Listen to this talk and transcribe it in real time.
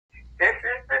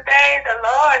day the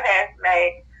Lord has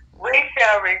made. We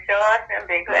shall rejoice and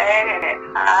be glad in it.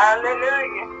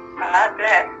 Hallelujah. God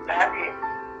bless. Love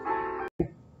you.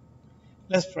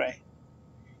 Let's pray.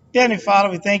 Heavenly Father,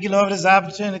 we thank you, Lord, for this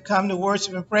opportunity to come to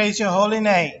worship and praise your holy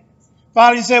name.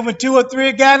 Father, you said when 2 or 3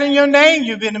 are gathered in your name,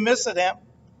 you'll be in the midst of them.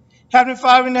 Heavenly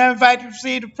Father, we now invite you to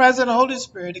receive the presence of the Holy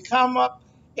Spirit to come up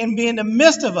and be in the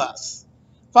midst of us.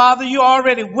 Father, you're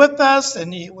already with us,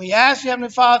 and we ask you, Heavenly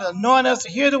Father, to anoint us to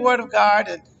hear the word of God,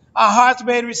 and our hearts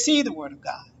be able to receive the word of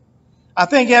God. I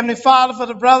thank you, Heavenly Father, for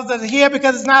the brothers that are here,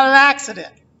 because it's not an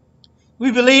accident.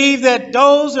 We believe that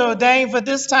those who are ordained for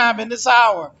this time and this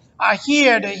hour are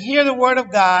here to hear the word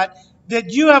of God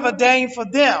that you have ordained for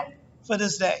them for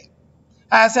this day.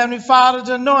 I ask Heavenly Father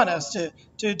to anoint us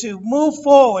to move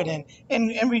forward and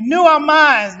renew our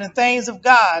minds in the things of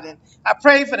God. And I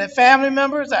pray for their family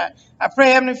members. I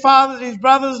pray, Heavenly Father, these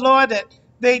brothers, Lord, that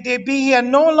they be here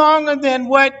no longer than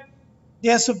what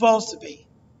they're supposed to be.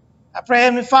 I pray,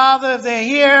 Heavenly Father, if they're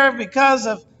here because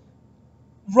of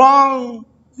wrong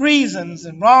reasons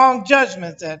and wrong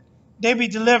judgments, that they be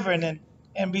delivered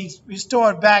and be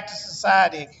restored back to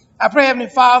society. I pray, Heavenly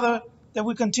Father, that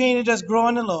we continue to just grow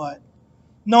in the Lord,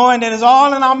 knowing that it's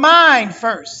all in our mind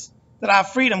first that our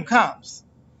freedom comes.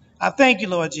 I thank you,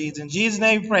 Lord Jesus. In Jesus'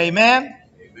 name we pray. Amen?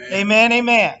 Amen. Amen.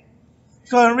 Amen.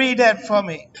 Go ahead and read that for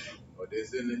me. Oh,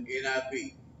 this in the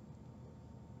NIV.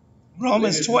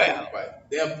 Romans 12.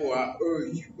 Therefore, I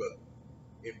urge you, brother,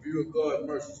 in view of God's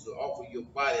mercy, to offer your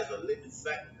body as a living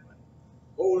sacrifice,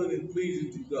 holy and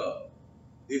pleasing to God.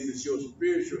 This is your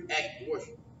spiritual act of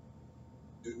worship.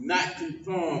 Do not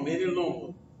conform any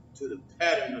longer to the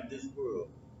pattern of this world,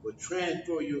 but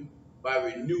transform you by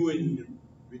renewing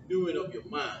of your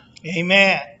mind.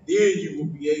 Amen. Then you will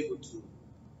be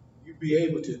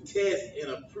able to test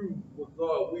and approve what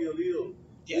God's will is.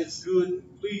 Yes. It's good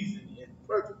and pleasing and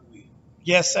perfect will.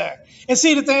 Yes, sir. And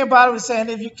see, the thing about it was saying,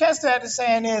 if you catch that, it's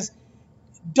saying is,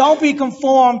 don't be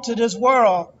conformed to this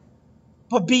world,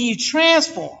 but be ye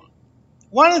transformed.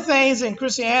 One of the things in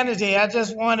Christianity, I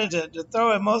just wanted to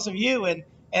throw at most of you, and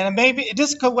maybe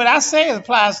this, because what I say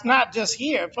applies not just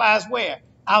here, it applies where?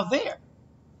 Out there.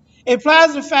 It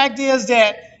applies, the fact is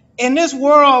that in this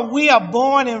world, we are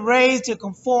born and raised to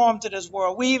conform to this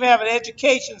world. We even have an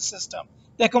education system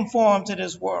that conforms to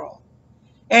this world.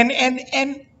 And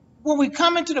when we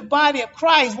come into the body of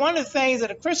Christ, one of the things that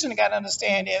a Christian got to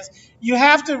understand is you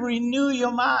have to renew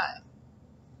your mind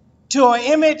to an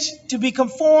image, to be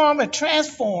conformed and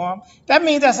transformed. That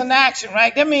means that's an action,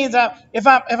 right? That means if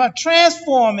I'm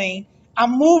transforming,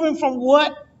 I'm moving from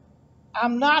what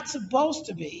I'm not supposed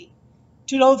to be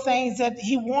to those things that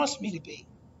he wants me to be.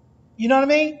 You know what I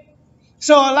mean?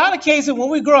 So a lot of cases when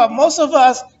we grow up, most of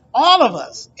us, all of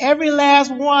us, every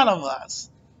last one of us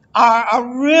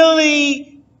are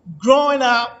really growing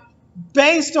up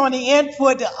based on the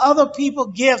input that other people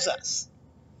gives us.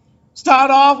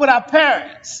 Start off with our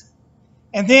parents.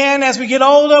 And then as we get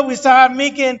older, we start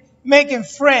making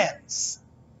friends.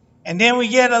 And then we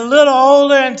get a little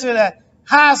older into the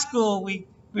high school, we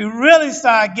really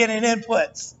start getting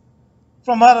inputs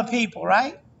from other people,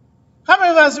 right? How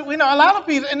many of us, we know a lot of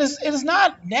people, and it's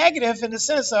not negative in the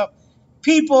sense of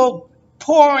people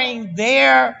pouring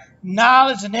their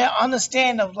knowledge and their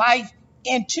understanding of life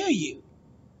into you.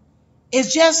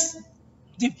 It just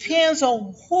depends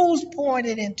on who's pouring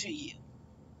it into you.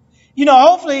 You know,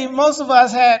 hopefully most of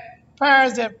us had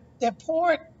parents that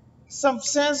poured some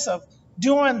sense of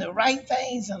doing the right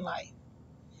things in life.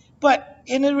 But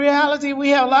in the reality, we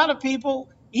have a lot of people,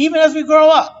 even as we grow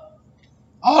up,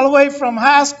 all the way from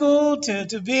high school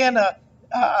to being a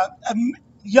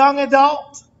young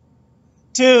adult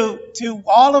to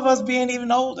all of us being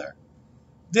even older.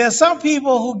 There are some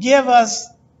people who give us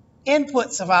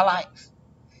inputs of our life,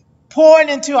 pouring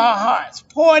into our hearts,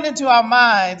 pouring into our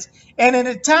minds, and in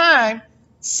a time,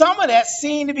 some of that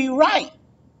seemed to be right.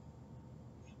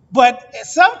 But in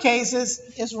some cases,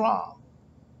 it's wrong.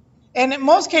 And in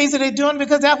most cases, they're doing it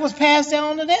because that was passed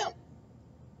down to them.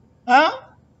 Huh?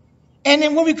 And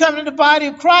then when we come to the body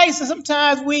of Christ,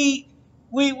 sometimes you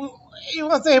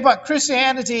want to think about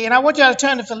Christianity, and I want you to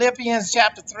turn to Philippians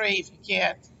chapter 3 if you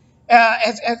can.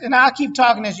 And I'll keep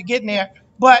talking as you're getting there.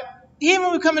 But even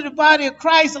when we come into the body of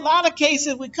Christ, a lot of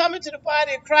cases we come into the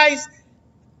body of Christ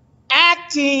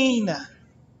acting.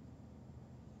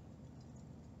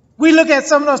 We look at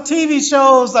some of those TV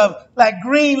shows of like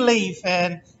Greenleaf,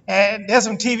 and there's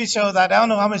some TV shows out there. I don't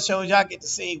know how many shows y'all get to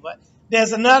see, but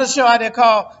there's another show out there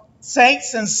called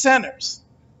Saints and Sinners.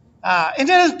 And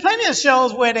there's plenty of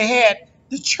shows where they had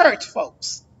the church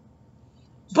folks.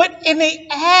 But in the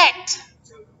act,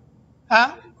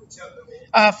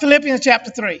 Philippians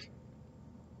chapter 3.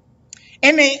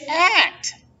 and they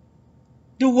act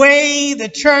the way the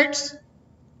church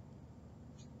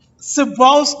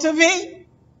supposed to be.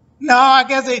 No, I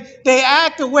guess they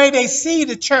act the way they see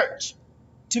the church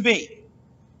to be.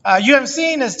 You haven't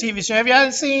seen this TV show. Have you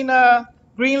ever seen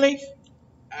Greenleaf?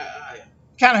 I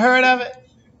Kind of heard of it?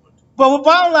 But the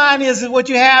bottom line is what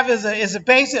you have is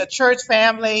basically a church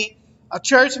family, a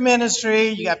church ministry.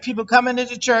 You got people coming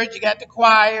into church. You got the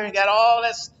choir. You got all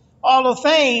those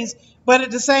things. But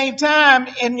at the same time,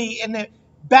 in the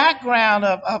background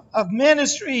of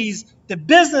ministries, the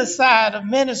business side of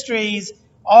ministries,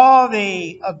 all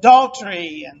the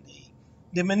adultery and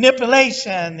the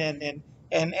manipulation and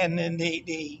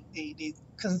the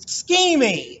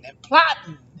scheming and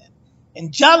plotting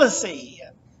and jealousy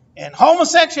and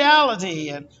homosexuality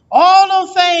and all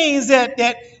those things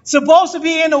that supposed to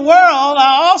be in the world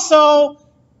are also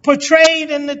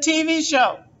portrayed in the TV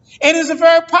show. It is a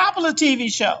very popular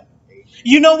TV show.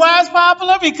 You know why it's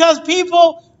popular? Because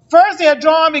people, first they're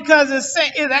drawn because it's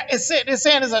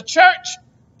saying it's a church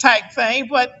type thing,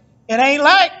 but it ain't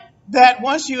like that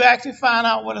once you actually find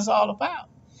out what it's all about.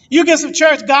 You get some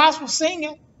church gospel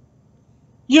singing.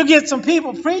 You get some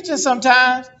people preaching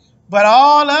sometimes, but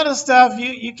all other stuff,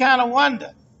 you kind of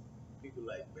wonder. people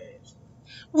like bad stuff.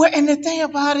 Well, and the thing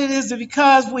about it is that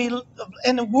because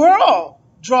in the world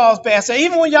draws bad stuff.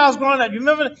 Even when y'all was growing up, you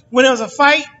remember when there was a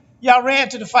fight, y'all ran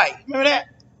to the fight. Remember that?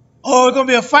 Oh, it's going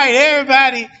to be a fight.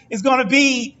 Everybody is going to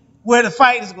be where the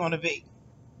fight is going to be.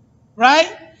 Right?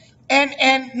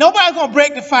 And nobody's going to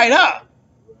break the fight up.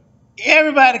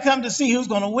 Everybody come to see who's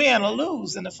going to win or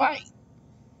lose in the fight.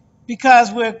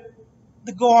 Because we're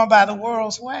going by the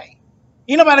world's way.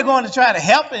 Ain't nobody going to try to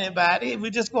help anybody.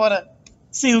 We're just going to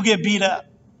see who get beat up.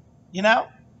 You know?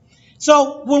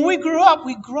 So when we grow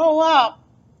up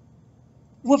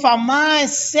with our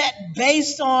minds set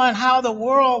based on how the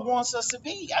world wants us to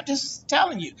be. I'm just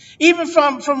telling you. Even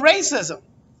from racism.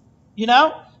 You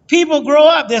know? People grow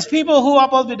up. There's people who are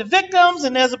supposed to be the victims,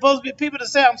 and there's supposed to be people that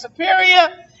say I'm superior.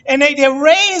 And they're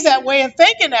raised that way and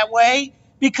thinking that way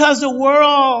because the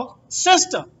world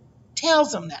system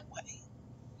tells them that way.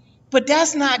 But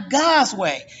that's not God's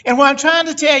way. And what I'm trying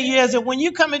to tell you is that when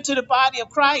you come into the body of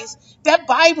Christ, that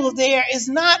Bible there is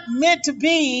not meant to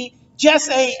be just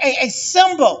a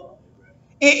symbol.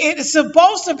 It is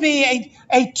supposed to be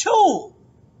a tool.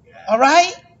 All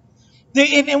right?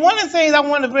 And one of the things I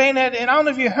want to bring that, and I don't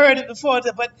know if you heard it before,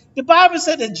 but the Bible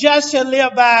said the just shall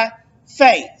live by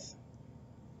faith.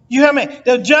 You hear me?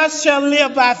 The just shall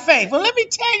live by faith. Well, let me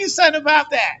tell you something about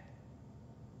that.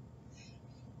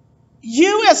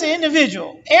 You as an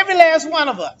individual, every last one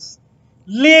of us,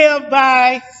 live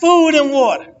by food and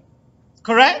water.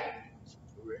 Correct?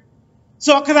 Correct.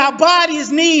 So, because our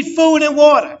bodies need food and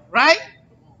water, right?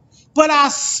 But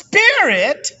our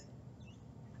spirit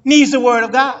needs the word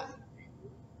of God.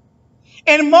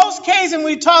 In most cases, when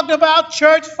we talked about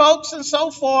church folks and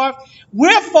so forth,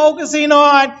 we're focusing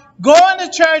on going to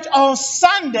church on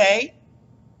Sunday.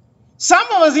 Some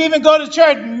of us even go to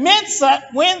church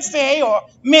Wednesday or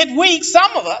midweek,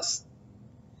 some of us.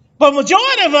 But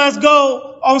majority of us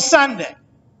go on Sunday.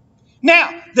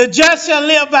 Now, the just shall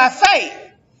live by faith.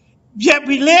 Yet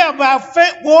we live by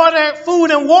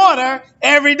food and water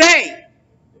every day.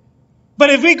 But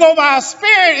if we go by our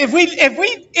spirit, if we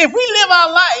live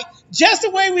our life just the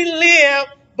way we live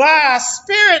by our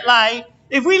spirit life,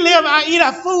 if we eat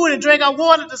our food and drink our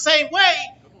water the same way,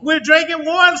 we're drinking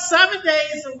water 7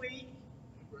 days a week.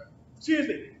 Excuse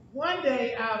me, 1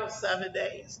 day out of 7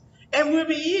 days. And we'll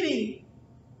be eating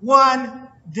 1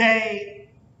 day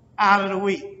out of the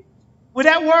week. Would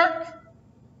that work?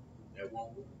 That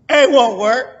won't work. It won't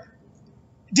work.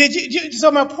 So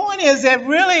my point is that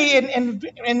really, and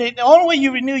the only way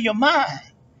you renew your mind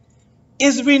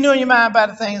is renewing your mind by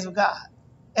the things of God.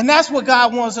 And that's what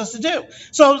God wants us to do.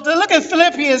 So look at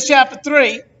Philippians chapter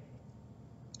 3.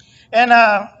 And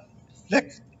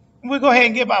we'll go ahead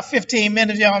and give about 15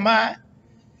 minutes, y'all mind.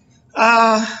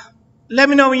 Let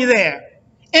me know when you're there.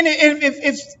 And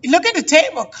if look at the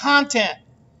table of content,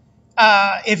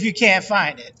 if you can't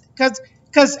find it.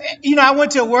 Because I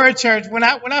went to a word church when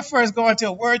I first going to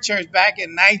a word church back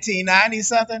in 1990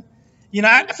 something.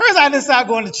 At first I didn't start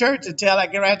going to church until I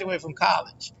graduated from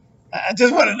college. I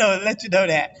just want to let you know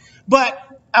that. But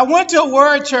I went to a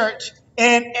word church,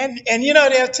 and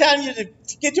they're telling you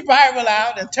to get your Bible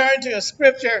out and turn to a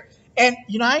scripture, and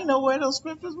I didn't know where those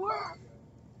scriptures were.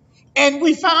 And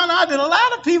we found out that a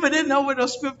lot of people didn't know where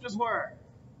those scriptures were.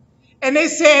 And they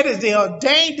said as they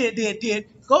ordained it, they did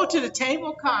go to the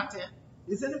table of content.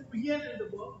 It's in the beginning of the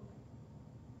book.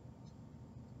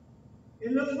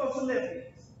 And look for Philippians.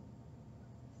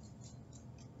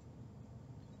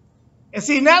 And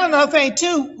see, now another thing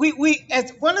too,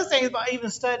 as one of the things about even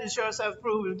studying show ourselves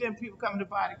approved, and then people come to the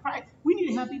body of Christ, we need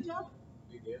to help each other.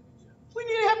 We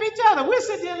need to help each other. We're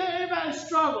sitting there letting everybody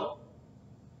struggle.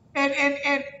 And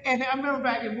I remember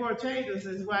back in War Chambers,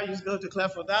 this is why I used to go to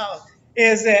Cleford Dollar,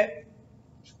 is that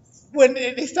when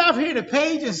they stop hearing the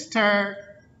pages turn,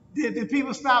 the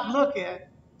people stop looking.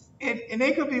 And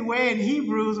they could be way in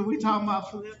Hebrews and we talking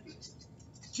about Philippians.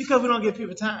 Because we don't give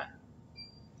people time.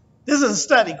 This is a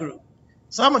study group.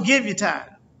 So I'm going to give you time.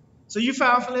 So you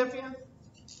found Philippians?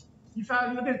 You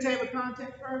found, look at the table of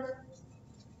contents first?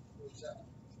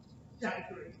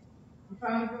 Chapter 3. You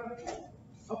found it?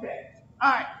 Okay.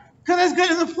 All right. Because that's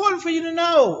good. It's important for you to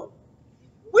know.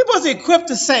 We're supposed to equip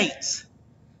the saints.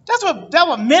 That's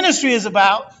what ministry is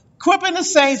about. Equipping the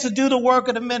saints to do the work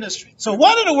of the ministry. So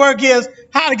one of the work is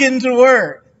how to get into the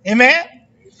word. Amen?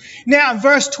 Now in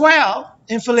verse 12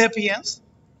 in Philippians,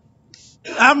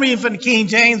 I'm reading from the King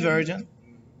James Version.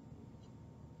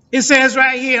 It says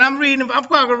right here, and I'm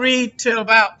going to read till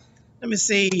about, let me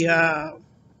see,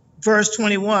 verse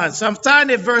 21. So I'm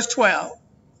starting at verse 12.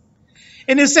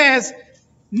 And it says,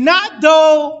 not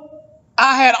though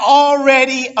I had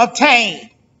already obtained,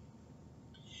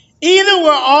 either were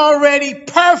already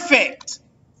perfect,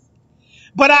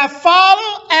 but I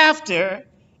follow after,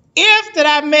 if that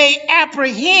I may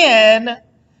apprehend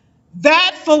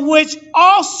that for which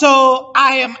also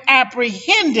I am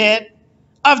apprehended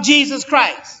of Jesus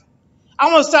Christ.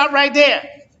 I'm going to stop right there.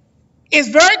 It's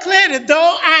very clear that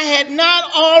though I had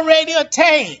not already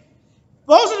attained,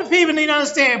 most of the people need to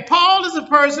understand, Paul is the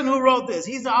person who wrote this.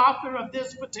 He's the author of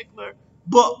this particular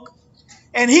book.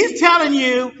 And he's telling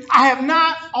you, I have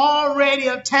not already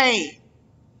obtained.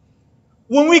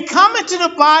 When we come into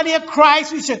the body of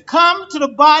Christ, we should come to the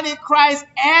body of Christ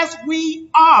as we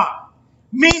are.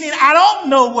 Meaning, I don't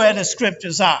know where the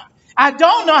scriptures are. I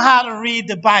don't know how to read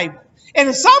the Bible. And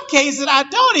in some cases, I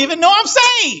don't even know I'm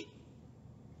saved.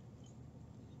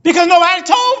 Because nobody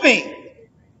told me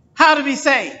how to be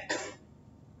saved.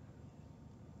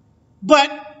 But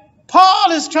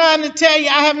Paul is trying to tell you,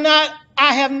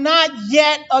 I have not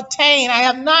yet attained. I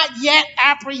have not yet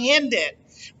apprehended.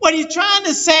 What he's trying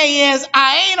to say is,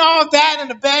 I ain't all that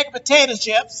in a bag of potato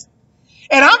chips.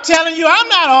 And I'm telling you, I'm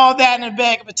not all that in a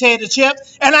bag of potato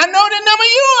chips. And I know that none of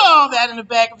you are all that in a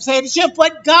bag of potato chips.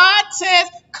 But God says,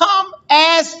 come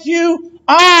as you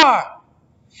are.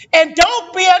 And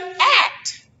don't be an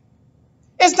act.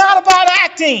 It's not about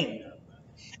acting.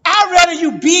 I'd rather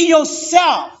you be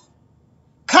yourself.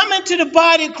 Come into the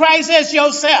body of Christ as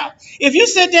yourself. If you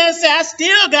sit there and say, I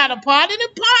still got a part in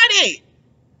the party.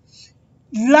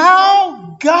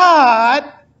 Allow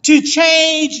God to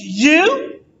change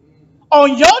you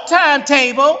on your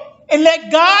timetable and let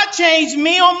God change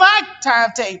me on my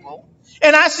timetable.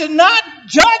 And I should not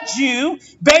judge you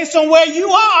based on where you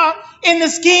are in the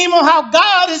scheme of how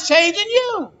God is changing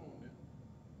you.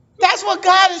 That's what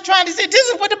God is trying to say. This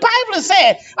is what the Bible is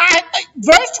saying.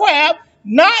 Verse 12,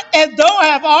 not as though I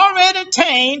have already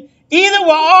attained, either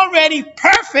were already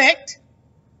perfect.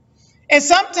 And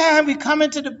sometimes we come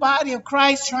into the body of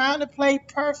Christ trying to play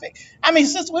perfect. I mean,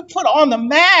 since we put on the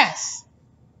mask,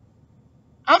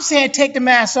 I'm saying take the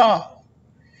mask off.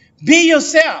 Be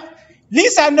yourself. At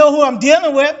least I know who I'm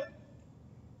dealing with.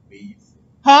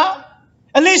 Huh?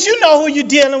 At least you know who you're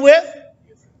dealing with.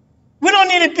 We don't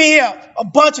need to be a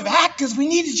bunch of actors. We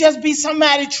need to just be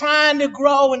somebody trying to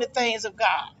grow in the things of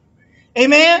God.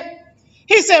 Amen?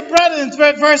 He said, brothers,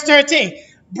 in verse 13,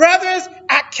 brothers,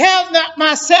 I count not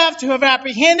myself to have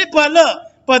apprehended, but look,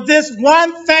 but this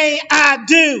one thing I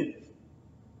do.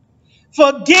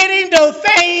 Forgetting those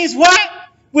things, what?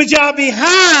 Which are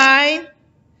behind,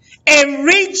 and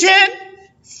reaching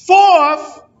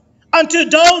forth unto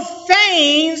those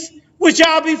things which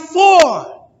are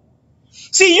before.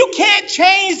 See, you can't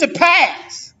change the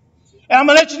past. And I'm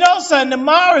going to let you know something.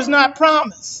 Tomorrow is not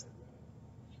promised.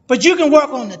 But you can work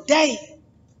on the day.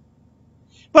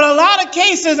 But a lot of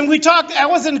cases, and I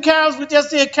was in the carols, we just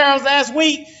did carols last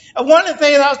week. And one of the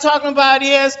things I was talking about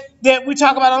is that we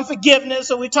talk about unforgiveness,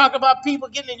 or we talk about people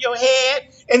getting in your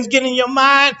head and getting in your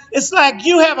mind. It's like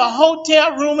you have a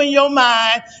hotel room in your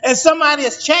mind, and somebody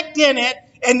has checked in it,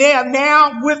 and they are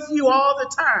now with you all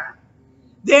the time.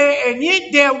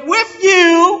 They're with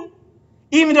you,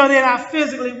 even though they're not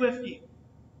physically with you.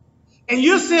 And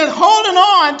you're still holding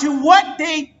on to what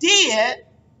they did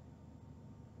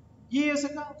years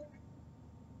ago.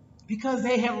 Because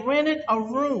they have rented a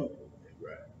room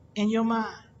in your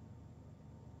mind.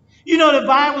 You know, the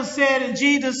Bible said, and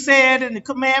Jesus said, in the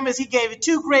commandments he gave, it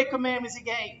 2 great commandments he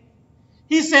gave.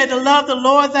 He said to love the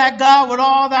Lord thy God with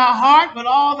all thy heart, with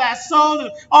all thy soul,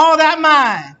 and all thy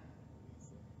mind.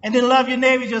 And then love your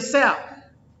neighbor yourself.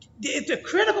 The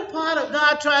critical part of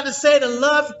God trying to say to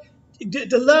love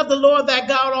the Lord thy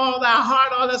God, all thy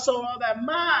heart, all thy soul, all thy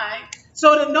mind,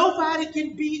 so that nobody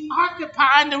can be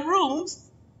occupying the rooms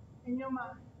in your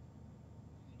mind.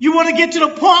 You want to get to the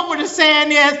point where the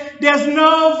saying is, there's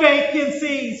no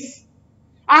vacancies.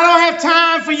 I don't have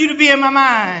time for you to be in my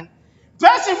mind.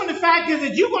 Especially when the fact is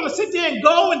that you're going to sit there and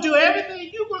go and do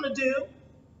everything you're going to do,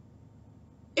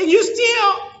 and you still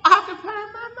occupy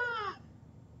my mind.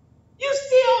 You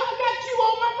still got you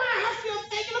on my mind. I'm still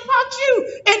thinking about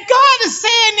you. And God is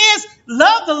saying this,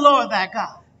 love the Lord thy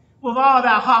God with all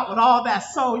thy heart, with all thy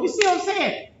soul. You see what I'm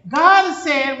saying? God is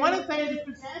saying, one of the things that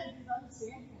Christianity is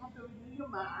understanding, you have to renew your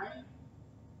mind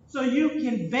so you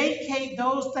can vacate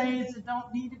those things that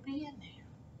don't need to be in there.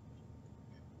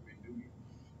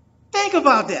 Think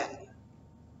about that.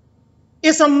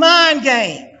 It's a mind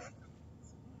game.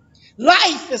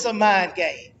 Life is a mind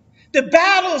game. The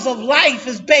battles of life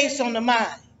is based on the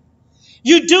mind.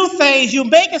 You do things, you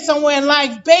make it somewhere in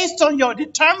life based on your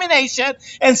determination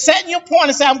and setting your point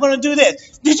and say, I'm going to do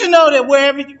this. Did you know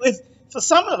that for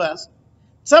some of us,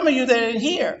 some of you that are in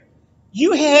here,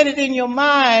 you had it in your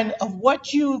mind of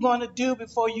what you were going to do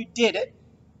before you did it.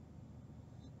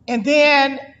 And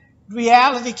then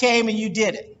reality came and you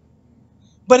did it.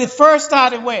 But it first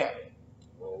started where?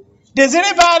 Does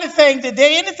anybody think that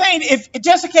if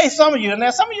just in case some of you, and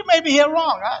now some of you may be here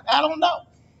wrong, I don't know.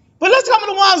 But let's come to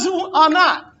the ones who are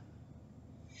not.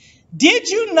 Did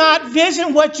you not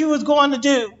vision what you was going to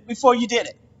do before you did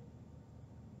it?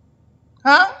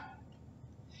 Huh?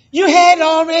 You had it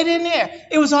already in there.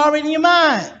 It was already in your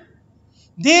mind.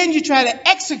 Then you try to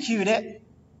execute it.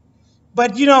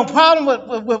 But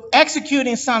problem with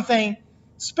executing something,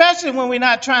 especially when we're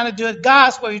not trying to do it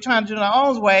God's way, we're trying to do it our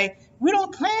own way, we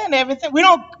don't plan everything.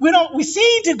 We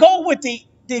seem to go with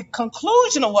the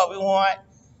conclusion of what we want,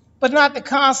 but not the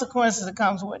consequences that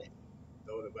comes with it.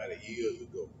 Thought about it years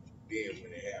ago, then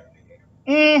when it happened.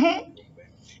 Mm-hmm.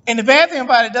 And the bad thing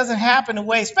about it doesn't happen the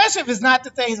way, especially if it's not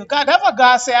the things of God. That's why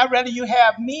God said, I'd rather you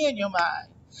have me in your mind.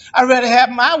 I'd rather have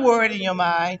my word in your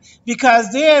mind,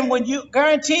 because then when you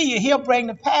guarantee you, he'll bring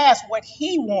to pass what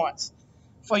he wants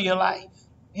for your life.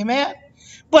 Amen?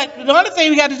 But the only thing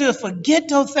we got to do is forget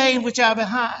those things which are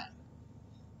behind,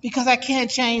 because I can't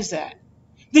change that.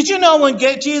 Did you know when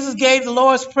Jesus gave the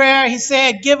Lord's Prayer, he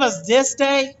said, give us this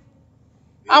day?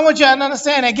 I want y'all to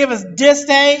understand that. Give us this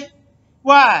day.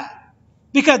 Why?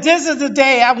 Because this is the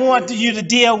day I want you to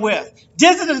deal with.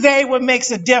 This is the day what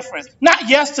makes a difference. Not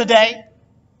yesterday.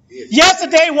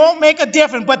 Yesterday won't make a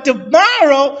difference, but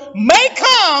tomorrow may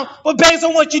come, but based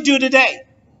on what you do today.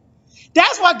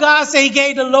 That's why God said he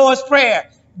gave the Lord's Prayer.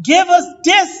 Give us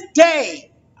this day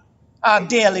our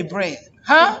daily bread.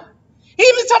 Huh? He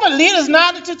even talking about lead us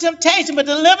not into temptation, but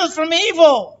deliver us from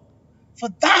evil. For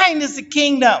thine is the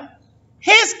kingdom,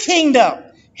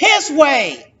 his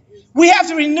way. We have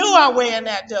to renew our way in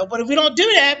that, though. But if we don't do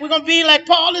that, we're going to be like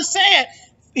Paul is saying.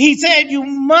 He said, you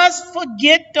must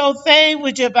forget those things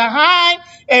which are behind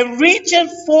and reaching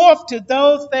forth to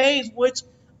those things which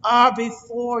are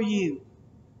before you.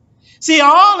 See,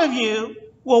 all of you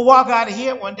will walk out of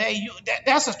here one day.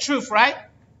 That's the truth, right?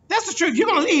 That's the truth. You're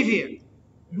going to leave here.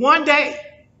 One day,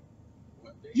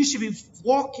 you should be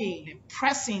walking and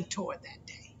pressing toward that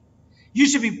day. You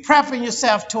should be prepping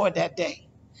yourself toward that day.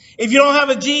 If you don't have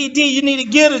a GED, you need to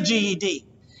get a GED.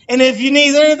 And if you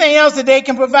need anything else that they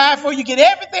can provide for you, get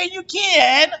everything you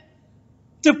can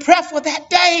to prep for that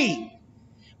day.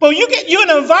 But you in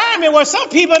an environment where some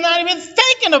people are not even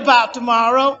thinking about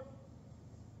tomorrow.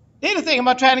 They're thinking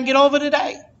about trying to get over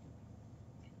today.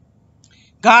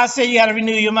 God said you got to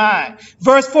renew your mind.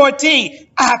 Verse 14,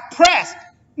 I press.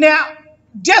 Now,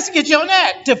 just to get you on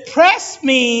that, to press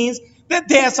means that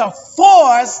there's a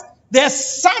force, there's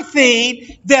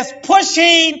something that's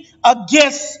pushing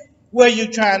against where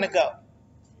you're trying to go.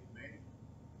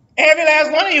 Every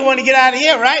last one of you want to get out of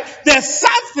here, right? There's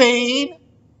something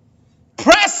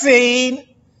pressing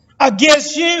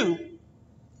against you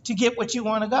to get what you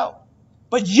want to go.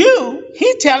 But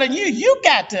he's telling you, you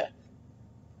got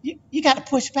to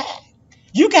push back.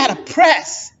 You got to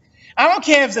press. I don't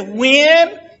care if it's the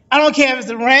wind. I don't care if it's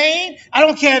the rain. I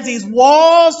don't care if these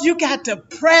walls. You got to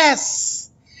press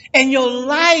in your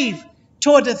life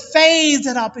toward the things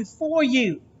that are before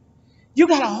you. You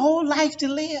got a whole life to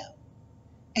live,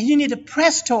 and you need to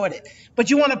press toward it. But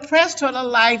you want to press toward a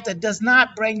life that does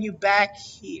not bring you back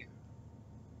here.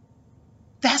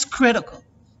 That's critical.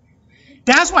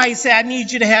 That's why he said, I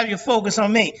need you to have your focus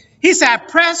on me. He said, I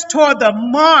press toward the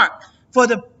mark for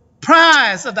the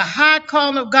prize of the high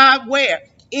calling of God where?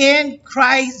 In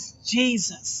Christ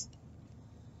Jesus.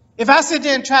 If I sit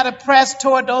there and try to press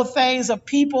toward those things of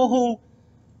people who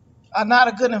are not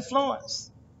a good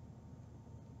influence,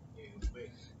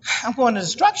 I'm going to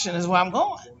destruction is where I'm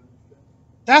going.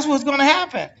 That's what's going to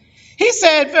happen. He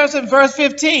said in verse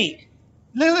 15,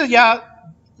 listen, y'all,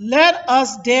 let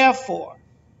us therefore,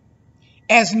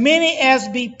 as many as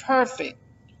be perfect,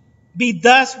 be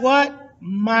thus what?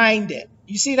 Minded.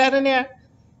 You see that in there?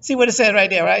 See what it said right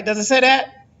there, right? Does it say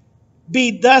that?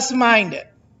 Be thus minded.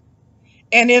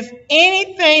 And if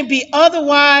anything be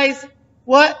otherwise,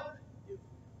 what?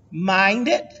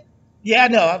 Minded? Yeah, I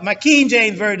know. My King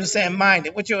James Version is saying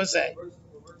minded. What yours say?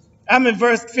 I'm in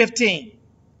verse 15.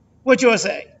 What yours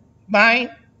say? Mind?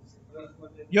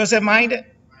 Yours say minded?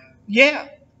 Yeah.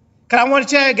 Because I want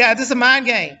to tell you guys, this is a mind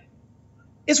game.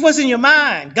 It's what's in your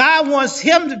mind. God wants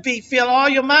him to fill all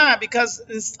your mind because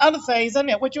there's other things in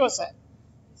there. What yours say?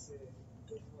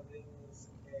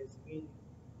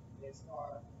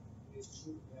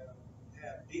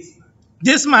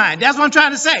 This mind. That's what I'm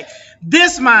trying to say.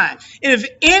 This mind. If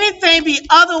anything be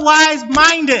otherwise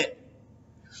minded,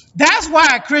 that's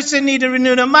why a Christian need to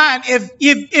renew their mind.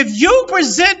 If you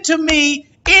present to me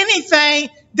anything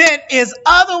that is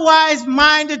otherwise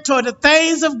minded toward the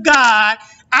things of God,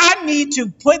 I need to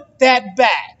put that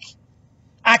back.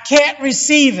 I can't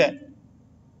receive it.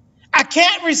 I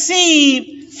can't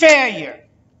receive failure.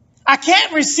 I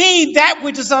can't receive that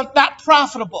which is not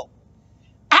profitable.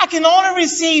 I can only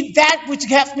receive that which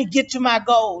helps me get to my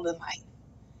goal in life.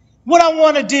 What I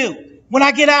want to do when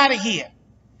I get out of here.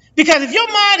 Because if your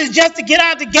mind is just to get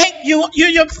out the gate, you're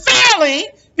failing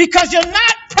because you're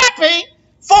not prepping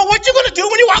for what you're going to do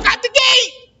when you walk out the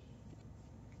gate.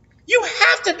 You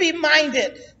have to be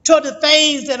minded toward the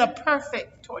things that are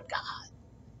perfect toward God.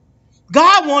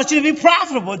 God wants you to be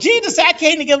profitable. Jesus said, I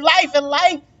came to give life and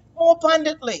life more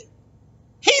abundantly.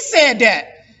 He said that.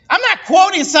 I'm not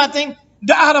quoting something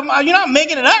out of, you're not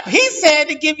making it up. He said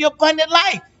to give you abundant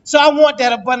life. So I want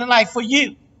that abundant life for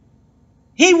you.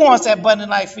 He wants that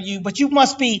abundant life for you, but you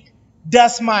must be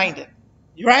thus-minded,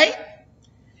 right?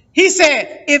 He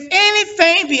said, if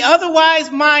anything be otherwise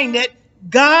minded,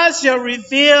 God shall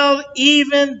reveal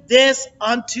even this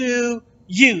unto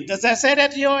you. Does that say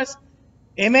that to yours?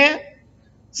 Amen?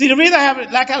 See, the reason I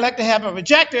like to have a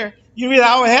projector, I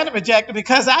always had a projector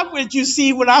because I want you to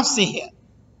see what I'm seeing.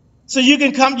 So you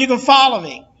can follow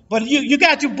me. But you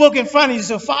got your book in front of you,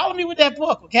 so follow me with that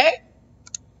book, okay?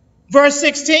 Verse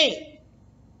 16.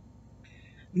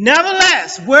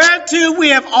 Nevertheless, whereto we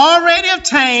have already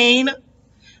obtained,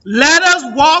 let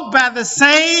us walk by the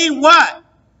same what?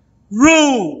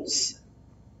 Rules.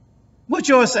 What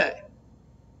yours say?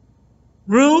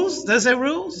 Rules? Does it say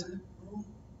rules?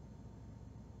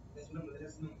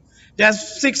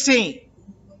 That's 16.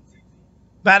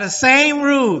 By the same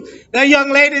rules. That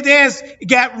young lady there's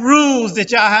got rules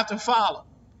that y'all have to follow.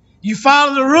 You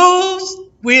follow the rules,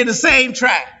 we're in the same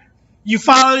track. You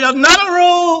follow another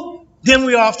rule, then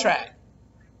we're off track.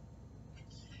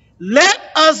 Let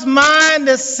us mind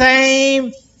the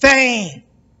same thing.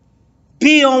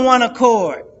 Be on one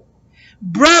accord.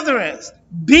 Brethren,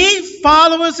 be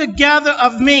followers together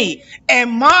of me,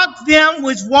 and mark them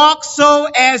which walk so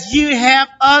as you have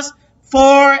us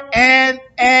for an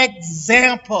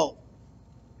example.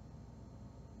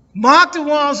 Mark the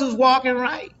ones who's walking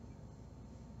right.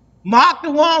 Mark the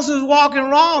ones who's walking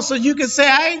wrong so you can say,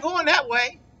 I ain't going that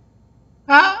way.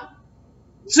 Huh?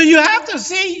 So you have to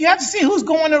see who's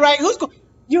going the right,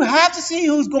 you have to see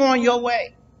who's going your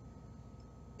way.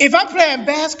 If I'm playing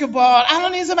basketball, I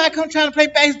don't need somebody to come trying to play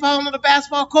baseball on the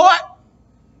basketball court.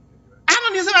 I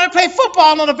don't need somebody to play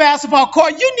football on the basketball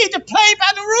court. You need to play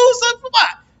by the rules of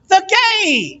what? The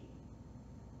game.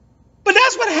 But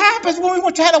that's what happens when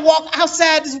we try to walk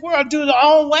outside this world, do it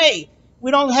our own way.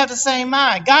 We don't have the same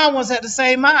mind. God wants to have the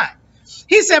same mind.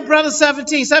 He said, verse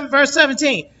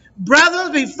 17,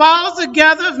 Brothers, be followers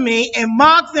together of me, and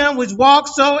mark them which walk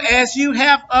so as you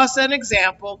have us an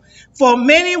example. For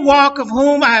many walk, of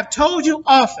whom I have told you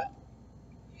often,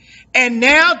 and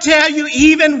now tell you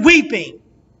even weeping.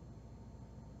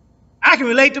 I can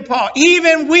relate to Paul.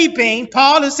 Even weeping,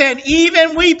 Paul has said,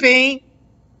 even weeping,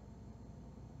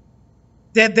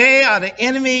 that they are the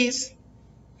enemies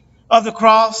of the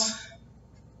cross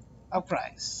of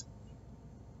Christ.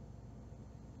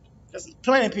 There's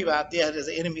plenty of people out there that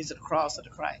are enemies of the cross of the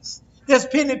Christ. There's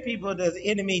plenty of people that are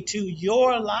enemy to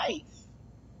your life.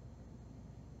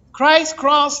 Christ's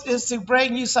cross is to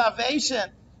bring you salvation,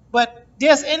 but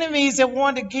there's enemies that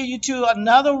want to give you to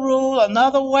another rule,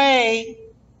 another way,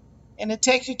 and it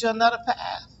takes you to another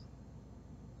path.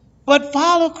 But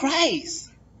follow Christ.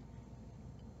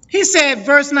 He said,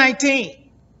 verse 19,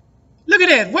 Look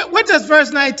at this. What does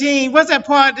verse 19, what's that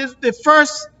part, the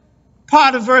first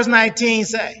part of verse 19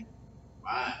 say?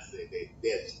 Mine said they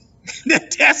destiny.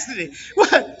 The destiny.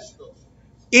 What?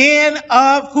 In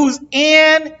of, whose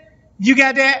end, you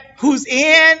got that? Whose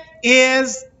end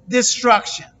is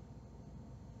destruction.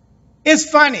 It's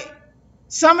funny.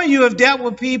 Some of you have dealt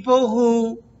with people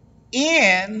who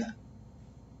end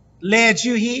led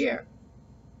you here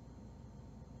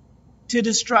to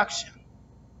destruction.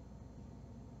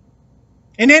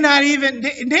 And they're not even,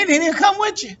 they didn't even come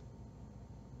with you.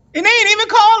 And they ain't even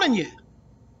calling you.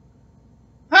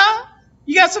 Huh?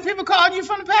 You got some people calling you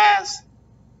from the past?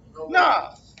 No.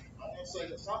 I'm gonna say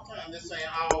that sometimes this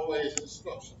ain't always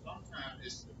destruction. Sometimes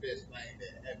it's the best thing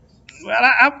that happens.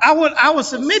 Well, I would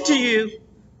submit to you.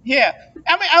 Yeah.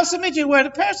 I mean, I'll submit to you where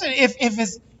the person, if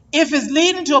it's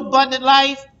leading to abundant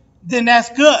life, then that's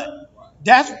good.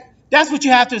 That's what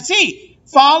you have to see.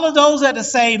 Follow those that the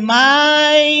same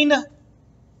mind,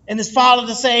 and just follow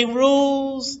the same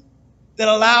rules that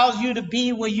allows you to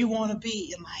be where you want to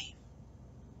be in life.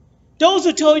 Those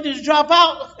who told you to drop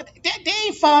out, they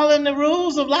ain't following the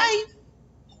rules of life.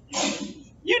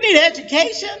 You need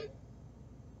education.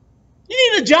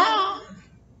 You need a job.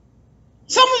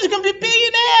 Some of you can be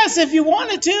billionaires if you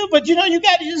wanted to, but you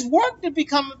got to just work to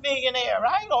become a millionaire,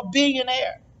 right? Or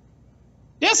billionaire.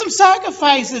 There's some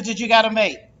sacrifices that you got to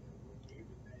make.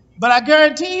 But I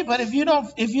guarantee you, if you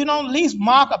don't at least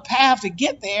mark a path to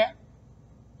get there,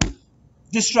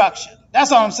 destruction.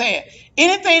 That's all I'm saying.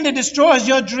 Anything that destroys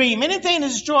your dream, anything that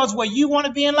destroys where you want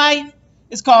to be in life,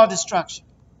 is called destruction.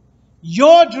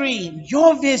 Your dream,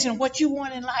 your vision, what you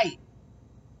want in life.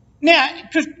 Now,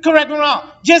 correct me wrong,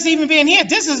 just even being here,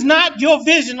 this is not your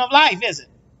vision of life, is it?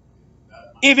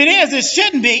 If it is, it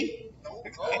shouldn't be. No,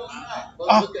 it's not.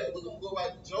 But look at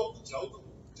Joseph.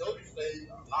 Joseph stayed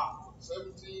a lot.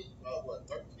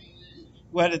 13 years?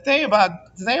 Well, the thing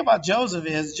about Joseph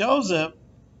is Joseph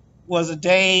was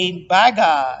ordained by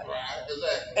God. Right,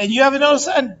 exactly. And you ever notice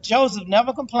something? Joseph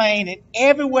never complained. And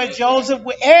everywhere Joseph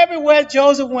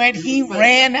went, he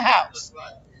ran the house.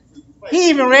 Right. He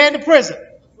even ran the prison.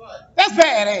 That's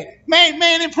bad, ain't it?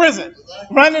 Man in prison,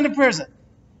 running the prison.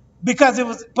 Because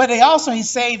he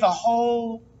saved a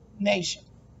whole nation.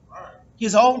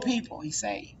 His own people he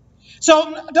saved.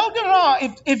 So don't get me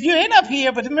wrong, if you end up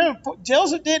here, but remember,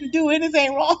 Joseph didn't do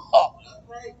anything wrong.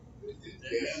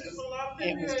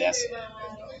 It was destiny.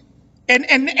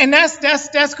 And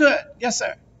that's good. Yes,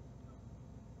 sir.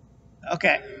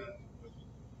 Okay.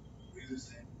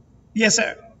 Yes,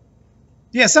 sir.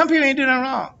 Yeah, some people ain't doing nothing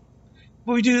wrong.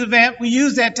 But we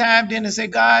use that time then to say,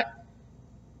 God,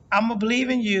 I'm going to believe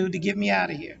in you to get me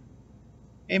out of here.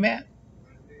 Amen.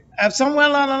 If somewhere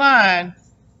along the line,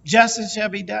 justice shall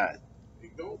be done.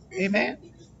 Amen.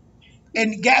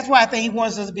 And that's why I think he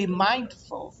wants us to be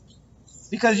mindful.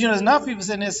 Because, there's enough people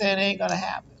sitting there saying it ain't going to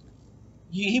happen.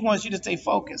 He wants you to stay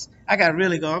focused. I got to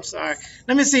really go. I'm sorry.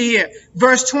 Let me see here.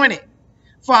 Verse 20.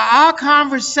 For our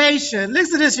conversation,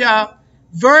 listen to this, y'all.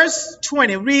 Verse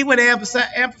 20. Read what the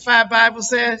Amplified Bible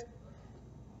says.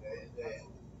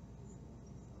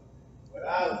 But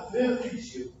our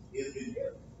citizenship is in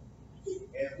heaven,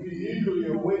 and we eagerly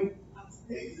await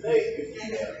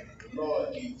the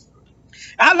Lord Jesus Christ.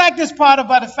 I like this part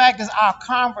about the fact that our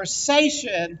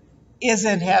conversation is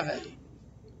in heaven.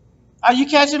 Are you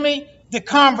catching me? The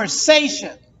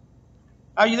conversation.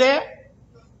 Are you there?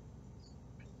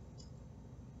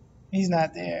 He's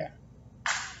not there.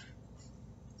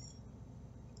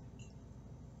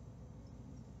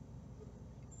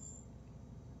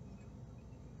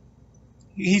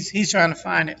 He's trying to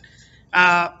find it.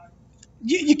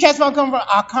 You catch what I'm coming from?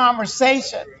 Our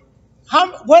conversation.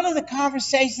 What are the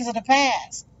conversations of the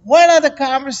past? What are the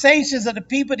conversations of the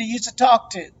people that you used to talk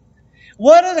to?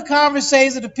 What are the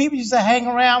conversations of the people you used to hang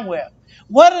around with?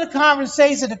 What are the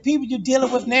conversations of the people you're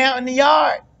dealing with now in the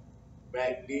yard?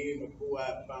 Back then, before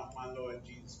I found my Lord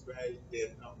Jesus Christ,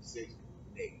 there's conversation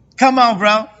today. Come on,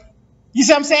 bro. You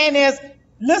see what I'm saying?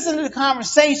 Listen to the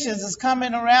conversations that's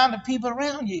coming around the people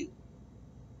around you.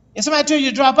 If somebody told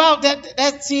you to drop out, that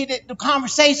the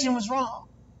conversation was wrong.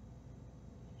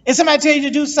 If somebody tell you to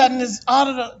do something that's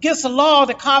against the law,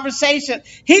 the conversation,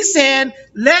 he's saying,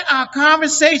 let our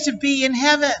conversation be in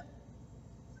heaven.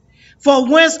 For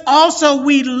whence also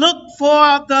we look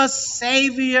for the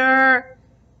Savior,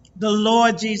 the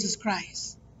Lord Jesus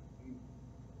Christ.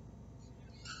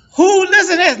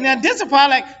 Listen to this. Now, this is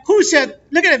part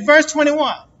look at it, verse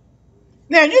 21.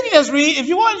 Now, you can just read, if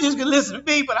you want, you just can listen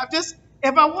to me, but I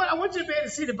want you to be able to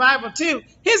see the Bible too.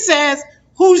 It says,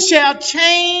 who shall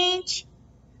change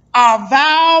our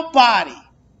vile body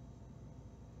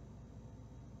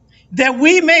that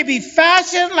we may be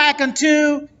fashioned like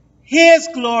unto his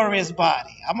glorious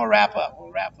body. I'm going to wrap up.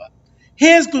 We'll wrap up.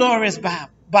 His glorious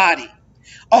body,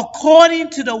 according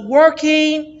to the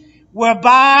working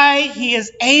whereby he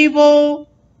is able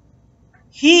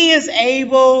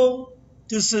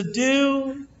to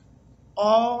subdue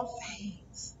all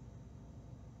things.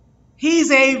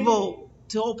 He's able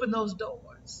to open those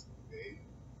doors.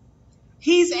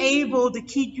 He's able to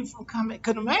keep you from coming.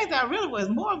 Because the main thing I really was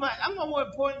more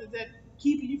important than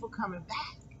keeping you from coming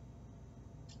back.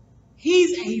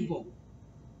 He's able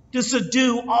to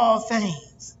subdue all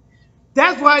things.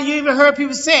 That's why you even heard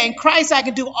people saying, Christ, I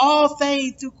can do all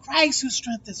things through Christ who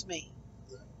strengthens me.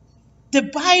 The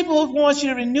Bible wants you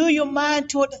to renew your mind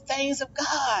toward the things of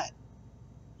God.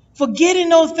 Forgetting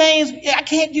those things,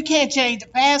 you can't change the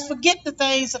past. Forget the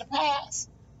things of the past.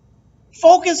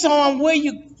 Focus on when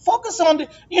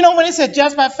it said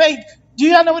just by faith, do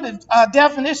y'all know what the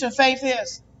definition of faith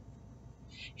is?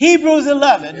 Hebrews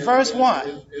 11, verse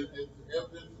 1.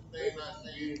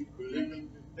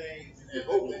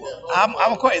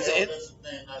 I'm quoting.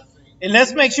 And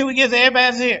let's make sure we get to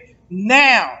everybody's here.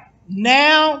 Now,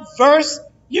 verse,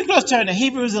 you can just turn to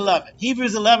Hebrews 11.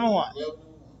 Hebrews 11:1.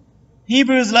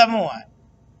 Hebrews 11:1.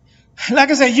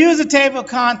 Like I said, use the table of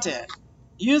content.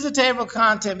 Use the table of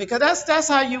content because that's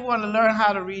how you want to learn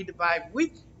how to read the Bible.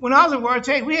 When I was in Word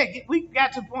Trade, we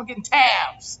got to the point of getting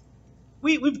tabs.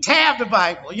 We tabbed the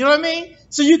Bible. You know what I mean?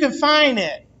 So you can find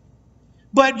it.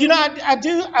 But I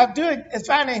do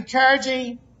find it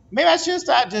encouraging. Maybe I should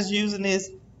start just using this,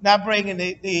 not bringing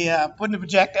putting the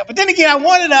projector up. But then again, I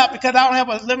want it up because I don't have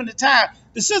a limited time.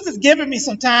 The sister's giving me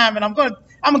some time, and I'm gonna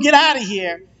get out of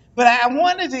here. But I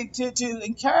wanted to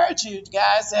encourage you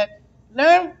guys that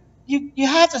learn. You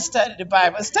have to study the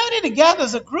Bible. Study together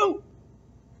as a group.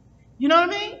 You know what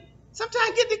I mean?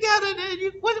 Sometimes get together.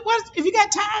 If you got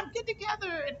time, get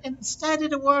together and study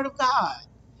the Word of God.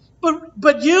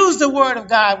 But use the Word of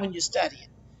God when you study it.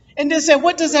 And then say,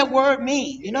 what does that word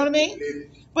mean? You know what I mean?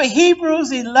 But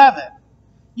Hebrews 11.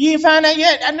 You didn't find that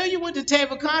yet? I know you went to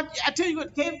table content. I tell you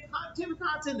what, table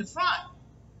content in the front.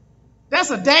 That's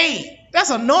ordained. That's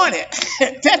anointed.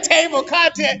 That table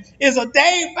content is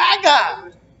ordained by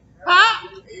God. Huh?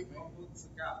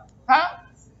 Huh?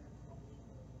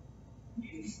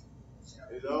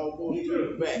 It's almost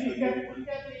to the back. You got the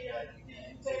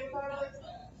table content?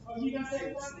 Oh, you got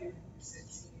table content?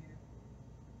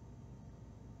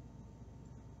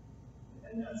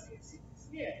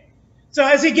 Yeah. So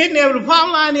as he getting there, the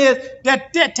bottom line is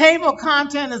that table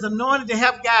content is anointed to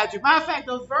help guide you. Matter of fact,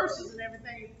 those verses and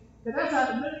everything, because that's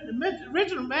how the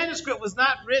original manuscript was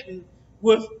not written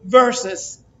with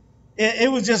verses.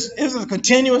 It was a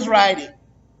continuous writing.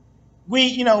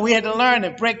 We had to learn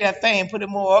to break that thing and put it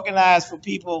more organized for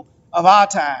people of our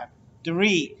time to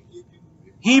read.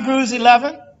 Hebrews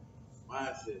 11.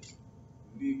 Mine says,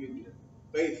 believing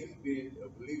the faith is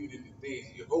believing in the things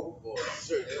you hope for,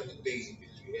 certain of the things that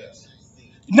you have seen.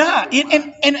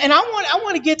 And I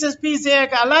want to get this piece,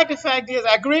 Eric. I like the fact is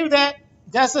I agree with that.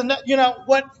 That's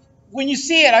when you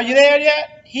see it, are you there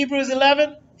yet? Hebrews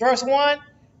 11, verse 1.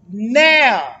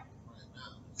 Now.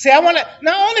 See, not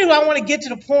only do I want to get to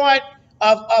the point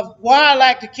of why I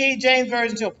like the King James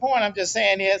Version to a point, I'm just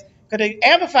saying is, because the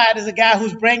Amplified is a guy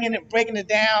who's breaking it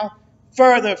down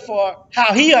further for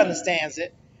how he understands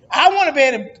it. I want to be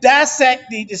able to dissect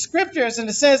the scriptures in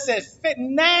the sense that fit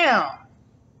now.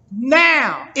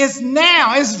 Now. It's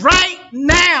right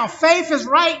now. Faith is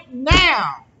right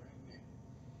now.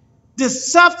 The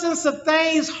substance of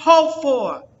things hoped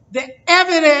for. The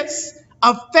evidence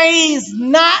of things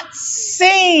not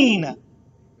seen.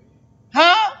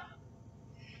 Huh?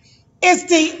 You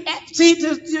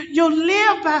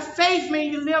live by faith, man.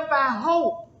 You live by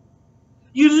hope.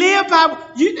 In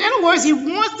other words, he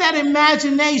wants that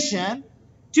imagination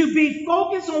to be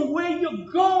focused on where you're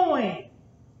going.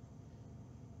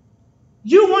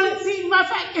 You want to see, matter of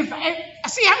fact,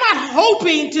 I'm not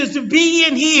hoping to be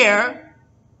in here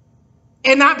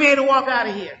and not be able to walk out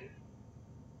of here.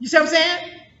 You see what I'm saying?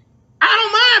 I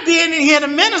don't mind being in here to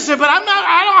minister, but I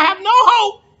don't have no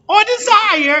hope or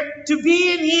desire to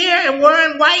be in here and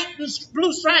wearing white and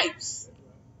blue stripes.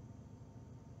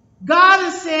 God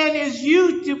is saying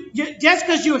just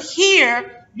because you're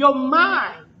here, your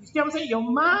mind, you see what I'm saying? Your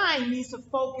mind needs to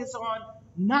focus on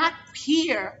not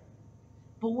here,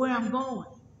 but where I'm going.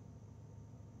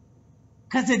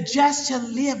 Because the just shall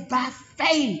live by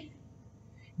faith.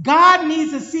 God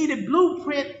needs to see the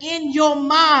blueprint in your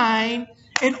mind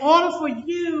in order for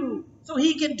you so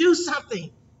he can do something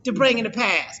to bring it to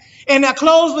pass. And I'm going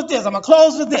to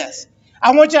close with this.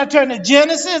 I want y'all to turn to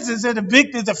Genesis. It's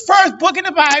the first book in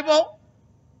the Bible.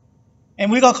 And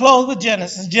we're going to close with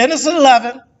Genesis. Genesis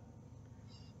 11,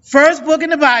 first book in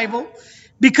the Bible.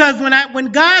 Because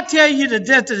when God tells you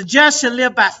that the just shall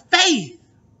live by faith,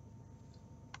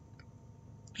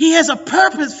 he has a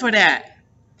purpose for that.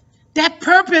 That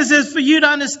purpose is for you to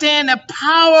understand the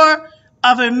power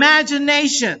of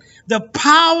imagination, the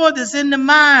power that's in the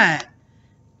mind.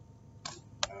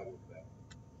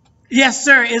 Yes,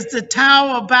 sir, it's the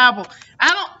Tower of Babel.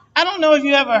 I don't know if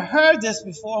you ever heard this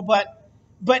before, but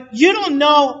you don't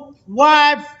know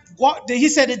why he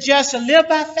said the just shall live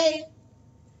by faith.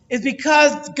 It's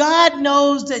because God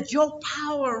knows that your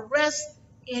power rests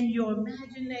in your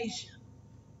imagination.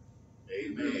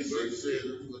 Amen. Verse says,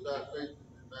 without faith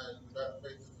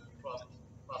is impossible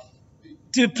to please.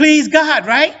 To please God,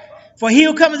 right? For he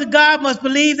who comes to God must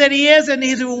believe that he is, and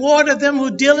he's the reward of them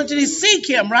who diligently seek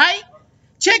him, right?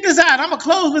 Check this out. I'm going to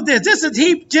close with this. This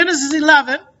is Genesis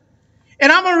 11,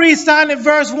 and I'm going to read starting at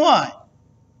verse 1.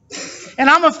 And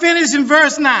I'm going to finish in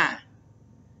verse 9.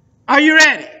 Are you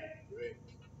ready?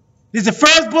 This is the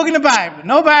first book in the Bible.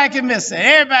 Nobody can miss it.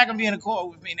 Everybody can be in accord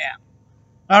with me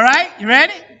now. All right? You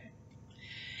ready?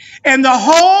 And the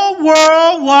whole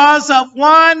world was of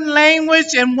one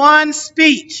language and one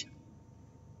speech.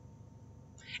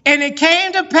 And it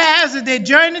came to pass as they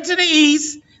journeyed to the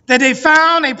east that they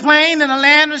found a plain in the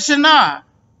land of Shinar.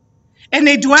 And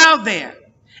they dwelled there.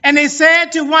 And they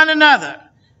said to one another,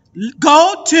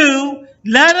 go to,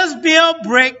 let us build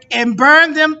brick and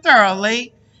burn them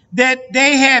thoroughly, that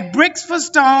they had bricks for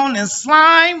stone and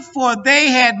slime, for they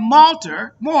had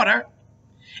mortar.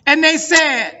 And they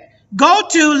said, go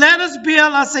to, let us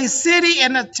build us a city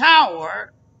and a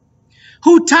tower,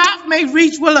 whose top may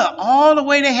reach, well, look, all the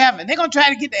way to heaven. They're going to try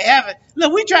to get to heaven.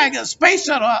 Look, we try to get a space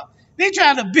shuttle up. They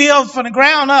try to build from the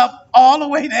ground up all the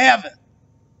way to heaven.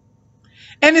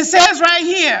 And it says right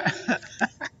here,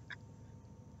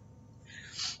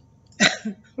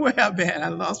 well, man, I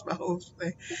lost my whole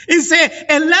thing. It said,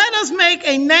 and let us make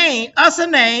a name,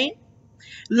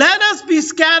 let us be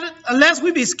scattered, unless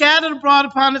we be scattered abroad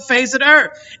upon the face of the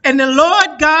earth. And the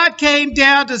Lord God came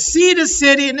down to see the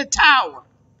city and the tower.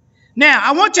 Now,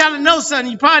 I want y'all to know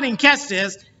something. You probably didn't catch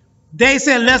this. They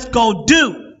said, let's go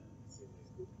do.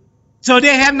 So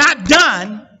they have not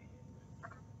done.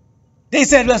 They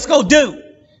said, let's go do.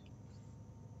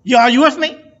 Are you with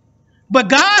me? But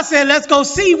God said, let's go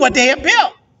see what they have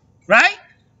built. Right?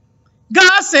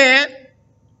 God said,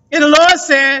 and the Lord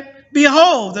said,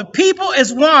 behold, the people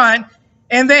is one,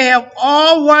 and they have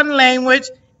all one language,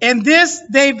 and this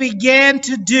they began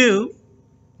to do.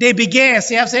 They began.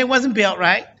 See, I'm saying it wasn't built,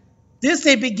 right? This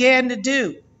they began to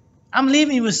do. I'm going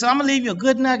to leave you a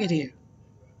good nugget here.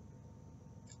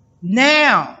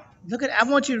 Now, I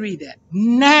want you to read that.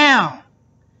 Now,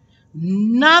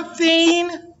 nothing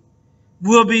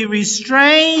will be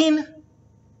restrained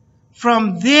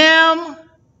from them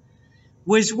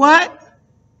which what?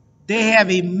 They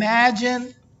have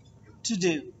imagined to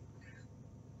do.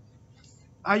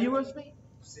 Are you with me?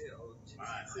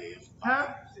 Huh?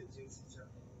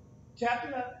 Chapter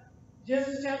 11.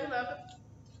 Genesis chapter 11.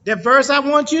 The verse I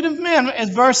want you to remember is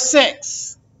verse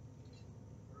 6.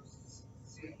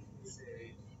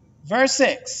 Verse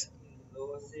 6. The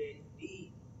Lord said,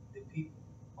 indeed, the people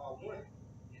are one,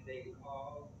 and they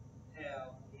all have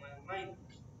one language.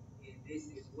 And this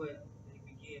is what they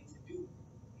begin to do.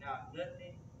 Now,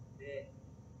 nothing that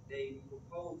they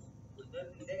propose to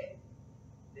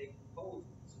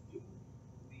do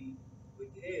will be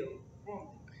withheld from them.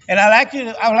 And I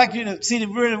would like you to see the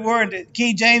word that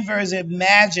King James Version,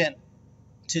 imagine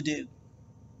to do.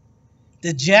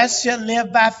 The just shall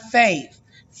live by faith.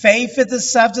 Faith is the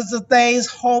substance of things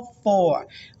hoped for.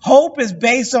 Hope is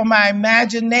based on my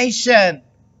imagination.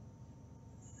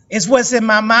 It's what's in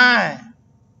my mind.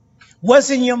 What's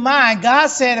in your mind? God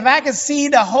said, if I can see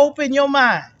the hope in your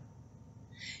mind,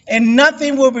 and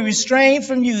nothing will be restrained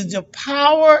from you. The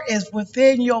power is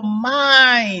within your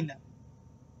mind.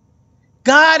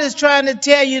 God is trying to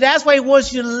tell you, that's why he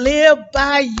wants you to live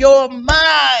by your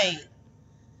mind.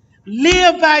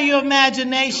 Live by your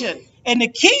imagination. And the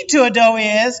key to it, though,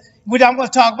 is, which I'm going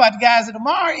to talk about the guys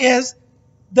tomorrow, is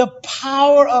the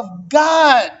power of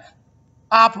God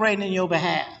operating in your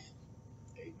behalf.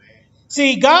 Amen.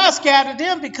 See, God scattered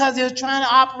them because they were trying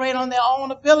to operate on their own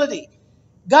ability.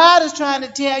 God is trying to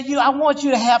tell you, I want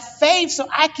you to have faith so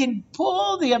I can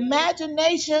pull the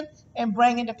imagination and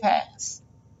bring it to pass.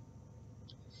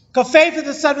 Because faith is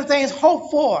the substance of things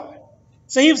hoped for.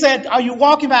 So he said, are you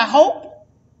walking by hope?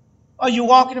 Or are you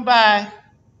walking by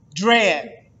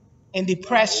dread and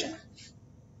depression?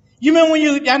 You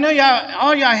remember I know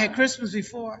all y'all had Christmas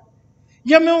before.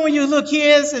 You remember when you were little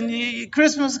kids and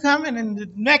Christmas was coming and the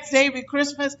next day be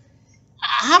Christmas?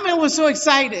 How many were so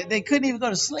excited they couldn't even go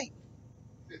to sleep?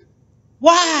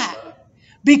 Why?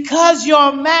 Because your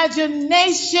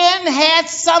imagination had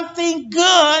something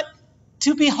good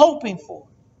to be hoping for.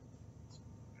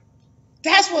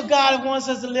 That's what God wants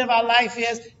us to live our life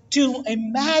is, to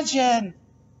imagine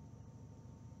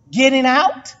getting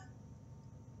out,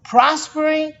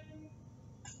 prospering.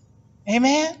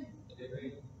 Amen?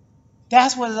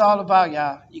 That's what it's all about,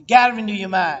 y'all. You got to renew your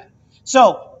mind.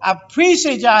 So I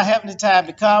appreciate y'all having the time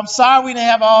to come. Sorry we didn't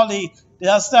have all the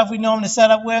other stuff we normally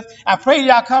set up with. I pray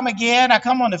y'all come again. I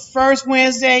come on the first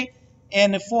Wednesday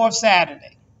and the fourth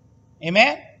Saturday.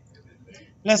 Amen?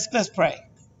 Let's pray.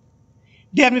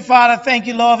 Dear Heavenly Father, thank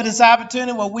you, Lord, for this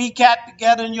opportunity where we got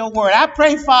together in your word. I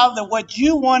pray, Father, that what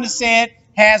you want to say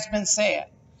has been said.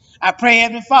 I pray,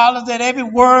 Heavenly Father, that every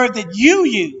word that you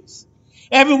use,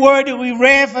 every word that we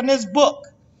read from this book,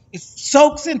 it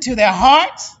soaks into their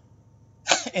hearts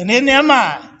and in their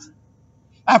minds.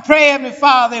 I pray, Heavenly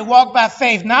Father, they walk by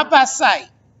faith, not by sight.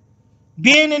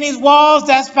 Being in these walls,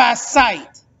 that's by sight.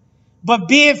 But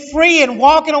being free and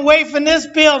walking away from this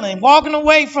building, walking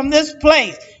away from this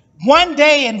place, one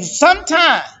day and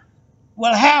sometime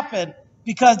will happen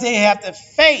because they have the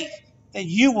faith that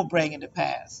you will bring into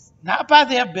pass. Not by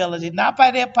their ability, not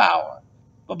by their power,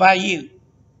 but by you.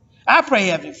 I pray,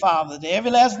 Heavenly Father, that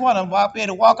every last one of them will be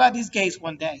able to walk out these gates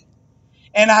one day.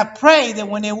 And I pray that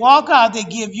when they walk out, they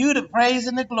give you the praise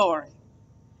and the glory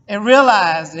and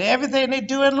realize that everything they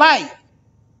do in life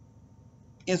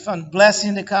is from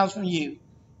blessing that comes from you.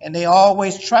 And they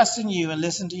always trust in you and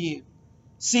listen to you.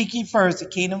 Seek ye first the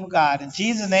kingdom of God. In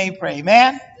Jesus' name, pray.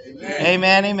 Amen? Amen.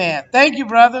 Amen. Amen. Thank you,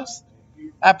 brothers.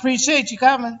 I appreciate you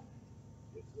coming.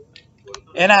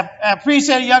 And I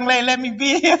appreciate a young lady let me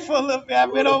be here for a little bit.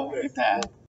 I've been over time.